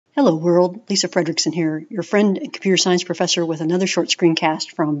Hello world, Lisa Friedrichsen here, your friend and computer science professor with another short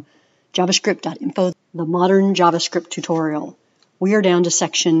screencast from javascript.info, the modern JavaScript tutorial. We are down to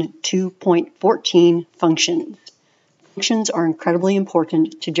section 2.14, functions. Functions are incredibly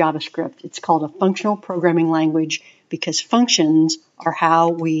important to JavaScript. It's called a functional programming language because functions are how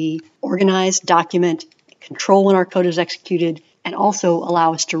we organize, document, control when our code is executed, and also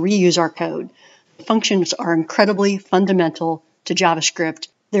allow us to reuse our code. Functions are incredibly fundamental to JavaScript.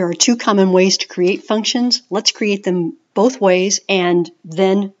 There are two common ways to create functions. Let's create them both ways and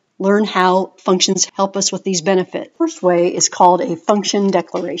then learn how functions help us with these benefits. The first way is called a function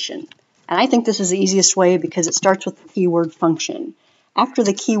declaration. And I think this is the easiest way because it starts with the keyword function. After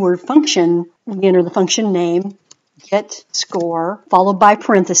the keyword function, we enter the function name, get score, followed by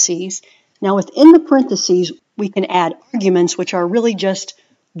parentheses. Now within the parentheses, we can add arguments, which are really just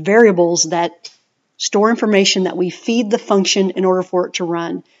variables that store information that we feed the function in order for it to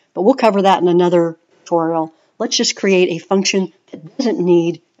run. But we'll cover that in another tutorial. Let's just create a function that doesn't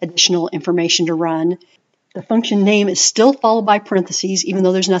need additional information to run. The function name is still followed by parentheses, even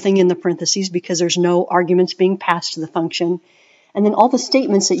though there's nothing in the parentheses because there's no arguments being passed to the function. And then all the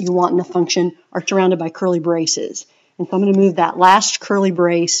statements that you want in the function are surrounded by curly braces. And so I'm going to move that last curly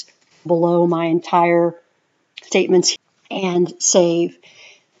brace below my entire statements and save.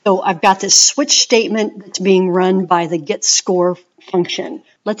 So I've got this switch statement that's being run by the getScore function.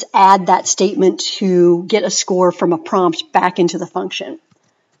 Let's add that statement to get a score from a prompt back into the function.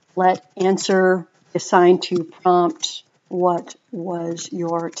 Let answer assigned to prompt, what was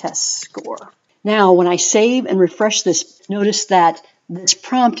your test score? Now when I save and refresh this, notice that this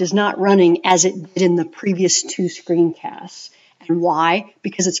prompt is not running as it did in the previous two screencasts. And why?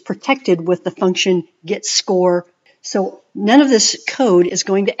 Because it's protected with the function getScore. So none of this code is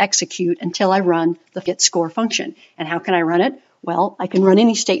going to execute until I run the getScore function. And how can I run it? Well, I can run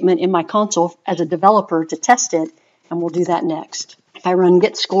any statement in my console as a developer to test it, and we'll do that next. If I run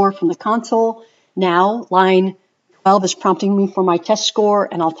getScore from the console, now line 12 is prompting me for my test score,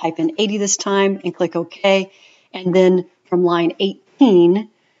 and I'll type in 80 this time and click OK. And then from line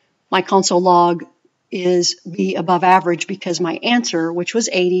 18, my console log is B above average because my answer, which was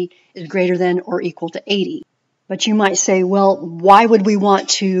 80, is greater than or equal to 80. But you might say, well, why would we want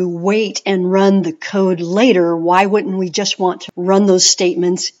to wait and run the code later? Why wouldn't we just want to run those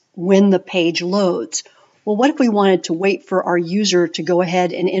statements when the page loads? Well, what if we wanted to wait for our user to go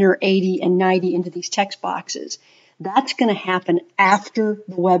ahead and enter 80 and 90 into these text boxes? That's going to happen after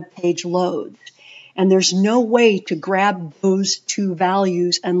the web page loads. And there's no way to grab those two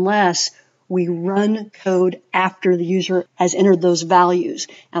values unless we run code after the user has entered those values.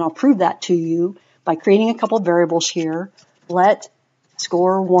 And I'll prove that to you by creating a couple of variables here. Let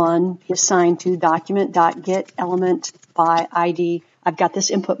score1 be assigned to document.getElement by ID. I've got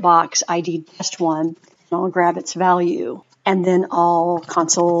this input box ID test1, and I'll grab its value. And then I'll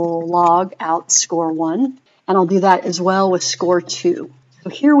console log out score1, and I'll do that as well with score2. So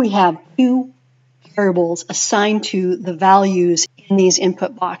here we have two variables assigned to the values in these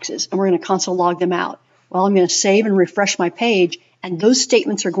input boxes, and we're going to console log them out. Well, I'm going to save and refresh my page, and those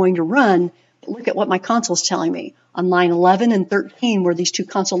statements are going to run. Look at what my console is telling me. On line 11 and 13, where these two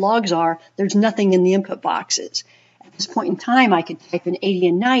console logs are, there's nothing in the input boxes. At this point in time, I could type in 80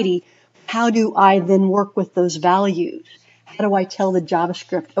 and 90. How do I then work with those values? How do I tell the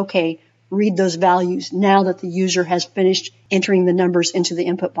JavaScript, okay, read those values now that the user has finished entering the numbers into the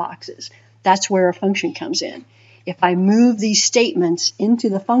input boxes? That's where a function comes in. If I move these statements into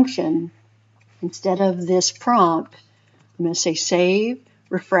the function, instead of this prompt, I'm going to say save,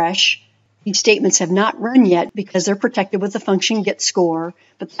 refresh. These statements have not run yet because they're protected with the function getScore,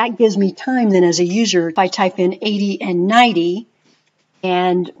 but that gives me time then as a user. If I type in 80 and 90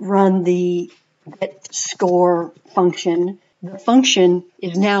 and run the getScore function, the function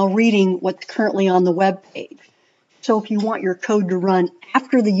is now reading what's currently on the web page. So if you want your code to run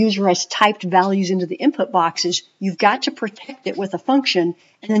after the user has typed values into the input boxes, you've got to protect it with a function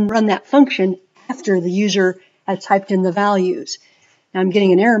and then run that function after the user has typed in the values. Now I'm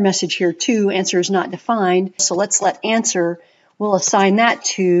getting an error message here too, answer is not defined. So let's let answer, we'll assign that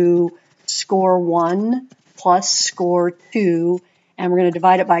to score1 plus score2, and we're going to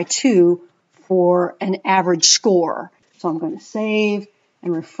divide it by 2 for an average score. So I'm going to save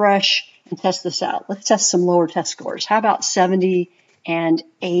and refresh and test this out. Let's test some lower test scores. How about 70 and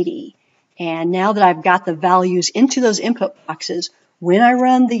 80? And now that I've got the values into those input boxes, when I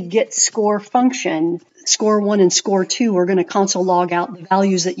run the getScore function, score1 and score2 are going to console log out the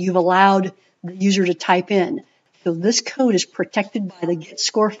values that you've allowed the user to type in. So this code is protected by the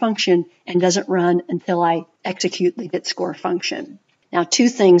getScore function and doesn't run until I execute the getScore function. Now, two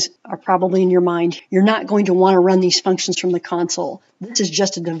things are probably in your mind. You're not going to want to run these functions from the console. This is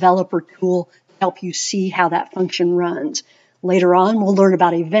just a developer tool to help you see how that function runs. Later on, we'll learn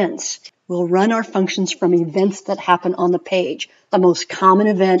about events. We'll run our functions from events that happen on the page. The most common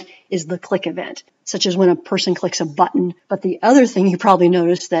event is the click event, such as when a person clicks a button. But the other thing you probably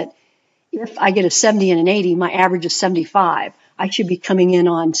noticed that if I get a 70 and an 80, my average is 75. I should be coming in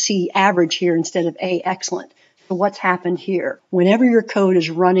on C average here instead of A excellent. So what's happened here? Whenever your code is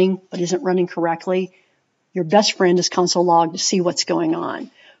running but isn't running correctly, your best friend is console.log to see what's going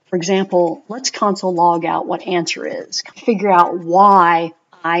on. For example, let's console log out what answer is. Figure out why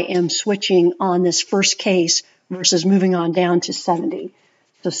I am switching on this first case versus moving on down to 70.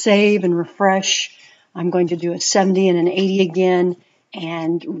 So save and refresh. I'm going to do a 70 and an 80 again,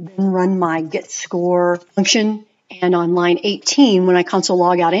 and then run my get score function. And on line 18, when I console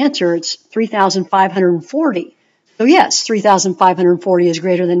log out answer, it's 3,540. So yes, 3,540 is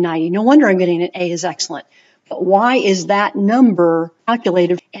greater than 90. No wonder I'm getting an A is excellent. But why is that number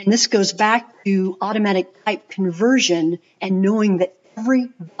calculated? And this goes back to automatic type conversion and knowing that every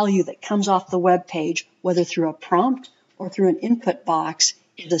value that comes off the web page, whether through a prompt or through an input box,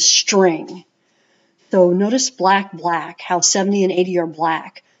 is a string. So notice black, black, how 70 and 80 are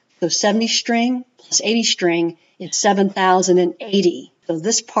black. So 70 string plus 80 string is 7,080. So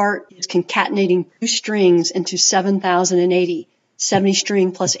this part is concatenating two strings into 7,080. 70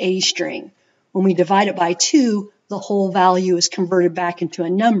 string plus 80 string. When we divide it by 2, the whole value is converted back into a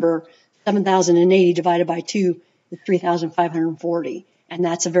number. 7,080 divided by 2 is 3,540. And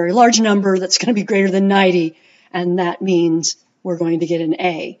that's a very large number that's going to be greater than 90. And that means we're going to get an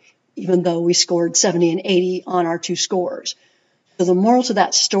A, even though we scored 70 and 80 on our two scores. So the moral to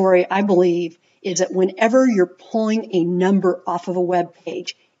that story, I believe, is that whenever you're pulling a number off of a web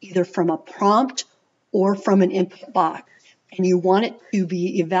page, either from a prompt or from an input box, and you want it to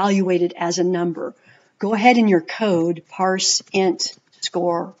be evaluated as a number, go ahead in your code, parse int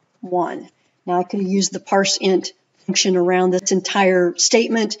score 1. Now I could have used the parse int function around this entire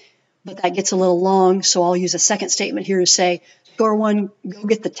statement, but that gets a little long, so I'll use a second statement here to say, score 1, go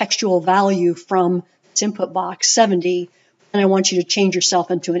get the textual value from this input box, 70, and I want you to change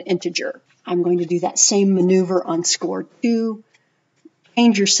yourself into an integer. I'm going to do that same maneuver on score 2,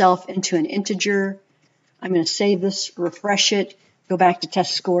 change yourself into an integer. I'm going to save this, refresh it, go back to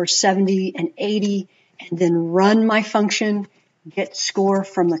test score 70 and 80, and then run my function, get score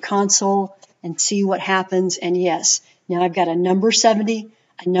from the console, and see what happens. And yes, now I've got a number 70,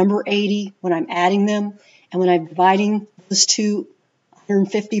 a number 80 when I'm adding them, and when I'm dividing those two,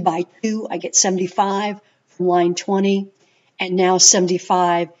 150 by 2, I get 75 from line 20, and now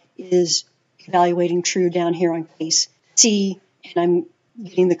 75 is evaluating true down here on case C, and I'm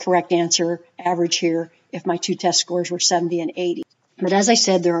getting the correct answer, average here, if my two test scores were 70 and 80. But as I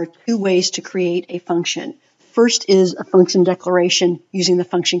said, there are two ways to create a function. First is a function declaration using the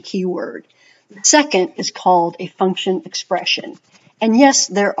function keyword. The second is called a function expression. And yes,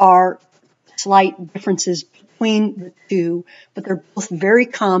 there are slight differences between the two, but they're both very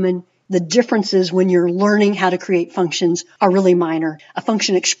common. The differences when you're learning how to create functions are really minor. A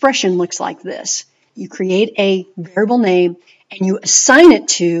function expression looks like this. You create a variable name and you assign it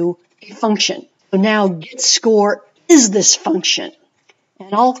to a function. So now getScore is this function.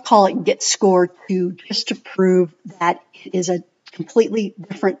 And I'll call it getScore2 just to prove that it is a completely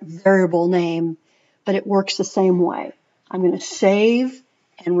different variable name, but it works the same way. I'm going to save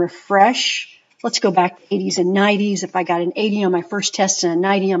and refresh. Let's go back to 80s and 90s. If I got an 80 on my first test and a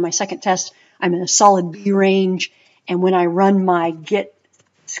 90 on my second test, I'm in a solid B range. And when I run my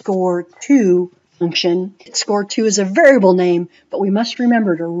getScore2 function, getScore2 is a variable name, but we must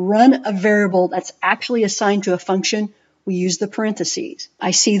remember to run a variable that's actually assigned to a function, we use the parentheses.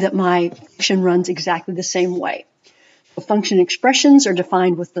 I see that my function runs exactly the same way. So function expressions are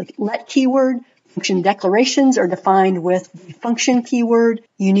defined with the let keyword. Function declarations are defined with the function keyword.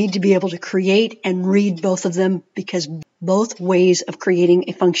 You need to be able to create and read both of them because both ways of creating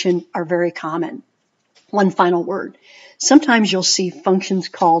a function are very common. One final word. Sometimes you'll see functions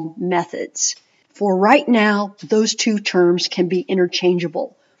called methods. For right now, those two terms can be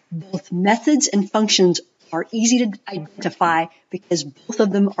interchangeable. Both methods and functions are easy to identify because both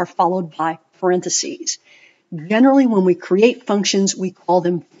of them are followed by parentheses. Generally, when we create functions, we call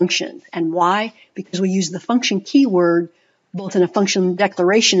them functions. And why? Because we use the function keyword, both in a function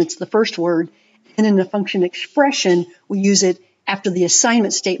declaration, it's the first word, and in a function expression, we use it after the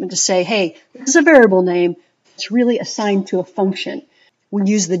assignment statement to say, hey, this is a variable name. It's really assigned to a function. We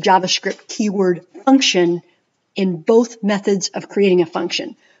use the JavaScript keyword function in both methods of creating a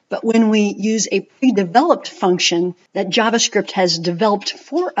function. But when we use a pre-developed function that JavaScript has developed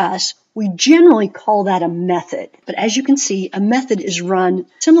for us, we generally call that a method. But as you can see, a method is run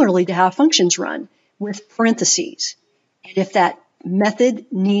similarly to how functions run, with parentheses. And if that method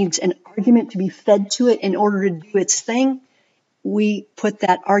needs an argument to be fed to it in order to do its thing, we put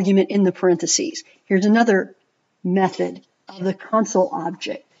that argument in the parentheses. Here's another method of the console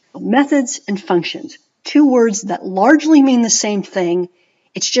object. Methods and functions, two words that largely mean the same thing.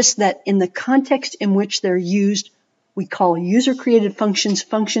 It's just that in the context in which they're used, we call user-created functions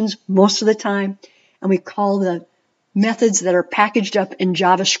functions most of the time, and we call the methods that are packaged up in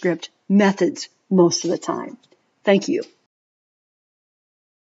JavaScript methods most of the time. Thank you.